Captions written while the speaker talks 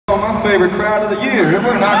favorite crowd of the year.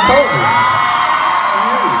 We're in October.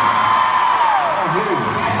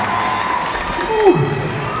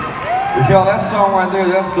 Y'all, that song right there,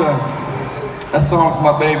 that song's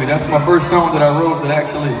my baby. That's my first song that I wrote that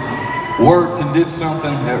actually worked and did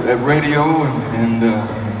something at radio, and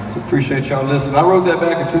so appreciate y'all listening. I wrote that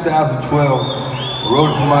back in 2012. I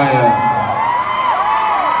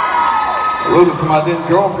wrote it for my then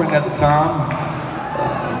girlfriend at the time.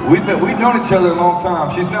 We'd known each other a long time.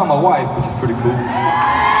 She's now my wife, which is pretty cool.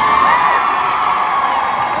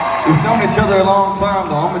 We've known each other a long time,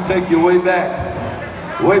 though. I'm gonna take you way back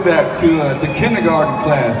to kindergarten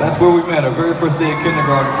class. That's where we met. Our very first day of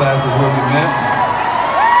kindergarten class is where we met.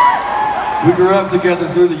 We grew up together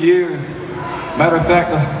through the years. Matter of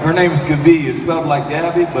fact, her name is Gabi. It's spelled like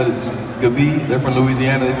Gabby, but it's Gabi. They're from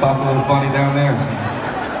Louisiana. They talk a little funny down there.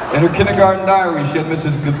 In her kindergarten diary, she had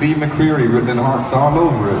Mrs. Scotty McCreery written in hearts all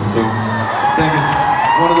over it. So I think it's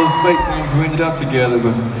one of those fake things. We ended up together.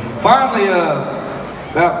 But finally,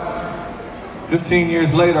 about 15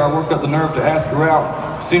 years later, I worked up the nerve to ask her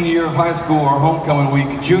out. Senior year of high school, our homecoming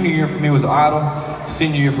week. Junior year for me was idle.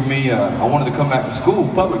 Senior year for me, I wanted to come back to school,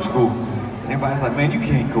 public school. And everybody's like, man, you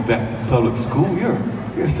can't go back to public school. You're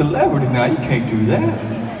a celebrity now. You can't do that.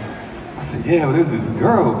 I said, yeah, but there's this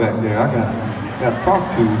girl back there I got to talk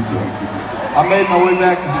to. So I made my way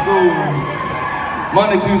back to school.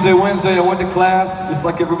 Monday, Tuesday, Wednesday, I went to class. Just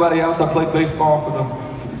like everybody else, I played baseball for the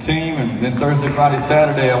team, and then Thursday, Friday,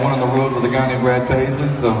 Saturday, I went on the road with a guy named Brad Paisley,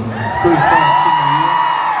 so it's pretty fun senior year.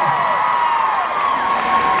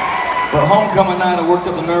 But homecoming night, I worked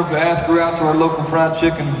up the nerve to ask her out to our local fried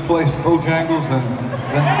chicken place, Bojangles, and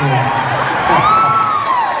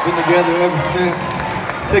been together ever since.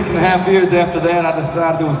 6.5 years after that, I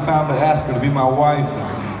decided it was time to ask her to be my wife,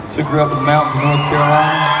 and took her up in the mountains of North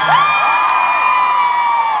Carolina.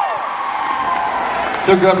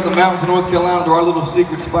 Took her up to the mountains of North Carolina to our little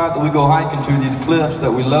secret spot that we go hiking to, these cliffs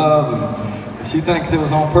that we love. And she thinks it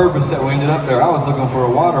was on purpose that we ended up there. I was looking for a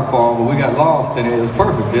waterfall, but we got lost and it was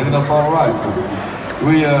perfect. It ended up all right. But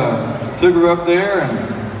we took her up there and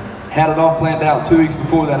had it all planned out. 2 weeks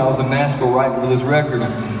before that, I was in Nashville writing for this record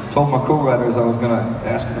and told my co-writers I was going to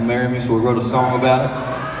ask her to marry me, so we wrote a song about it.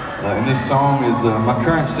 And this song is my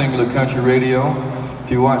current single at country radio. If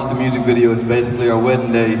you watch the music video, it's basically our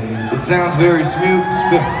wedding day. It sounds very smooth.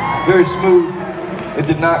 It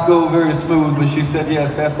did not go very smooth, but she said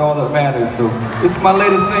yes, that's all that matters. So this is my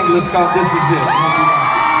latest single. It's called This Is It.